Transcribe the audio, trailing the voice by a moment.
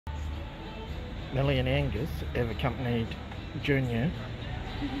Millie and Angus have accompanied Junior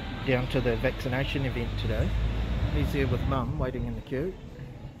down to the vaccination event today. He's there with Mum waiting in the queue,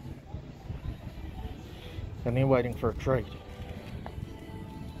 and they're waiting for a treat.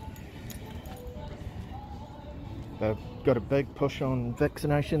 They've got a big push on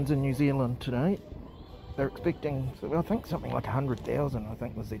vaccinations in New Zealand today. They're expecting, I think, something like 100,000, I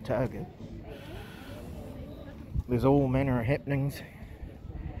think was their target. There's all manner of happenings.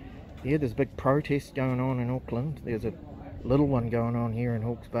 Yeah, there's a big protest going on in Auckland. There's a little one going on here in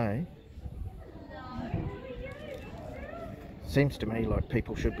Hawke's Bay. Seems to me like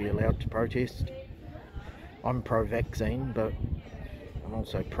people should be allowed to protest. I'm pro-vaccine, but I'm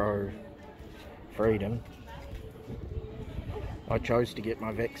also pro-freedom. I chose to get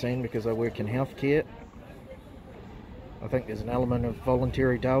my vaccine because I work in healthcare. I think there's an element of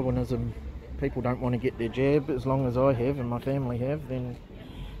voluntary Darwinism. People don't want to get their jab. As long as I have and my family have, then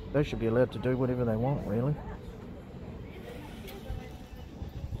they should be allowed to do whatever they want, really.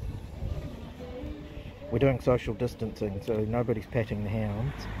 We're doing social distancing, so nobody's patting the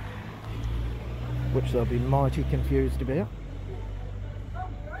hounds, which they'll be mighty confused about.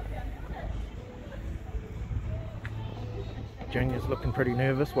 Junior's looking pretty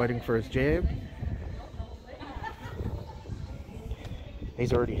nervous, waiting for his jab.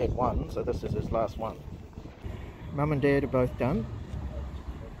 He's already had one, so this is his last one. Mum and Dad are both done.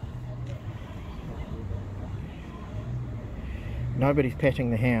 Nobody's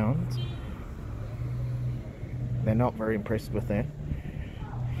patting the hounds. They're not very impressed with that.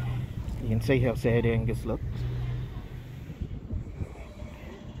 You can see how sad Angus looks.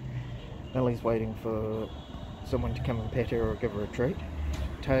 Millie's waiting for someone to come and pet her or give her a treat.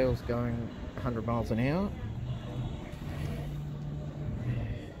 Tail's going 100 miles an hour.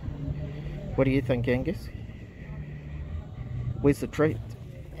 What do you think, Angus? Where's the treat?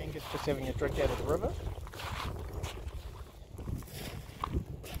 Angus just having a drink out of the river.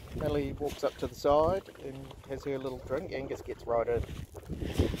 Millie walks up to the side and has her little drink. Angus gets right in.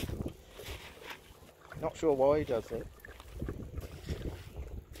 Not sure why he does that.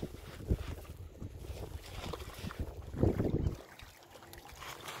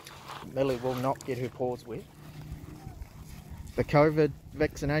 Millie will not get her paws wet. The COVID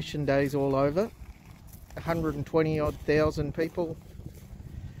vaccination day's all over. 120 odd thousand people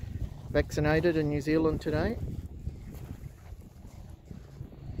vaccinated in New Zealand today.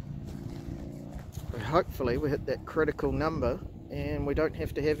 Hopefully we hit that critical number and we don't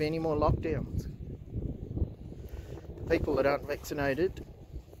have to have any more lockdowns. The people that aren't vaccinated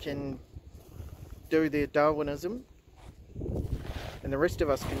can do their Darwinism and the rest of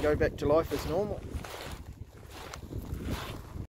us can go back to life as normal.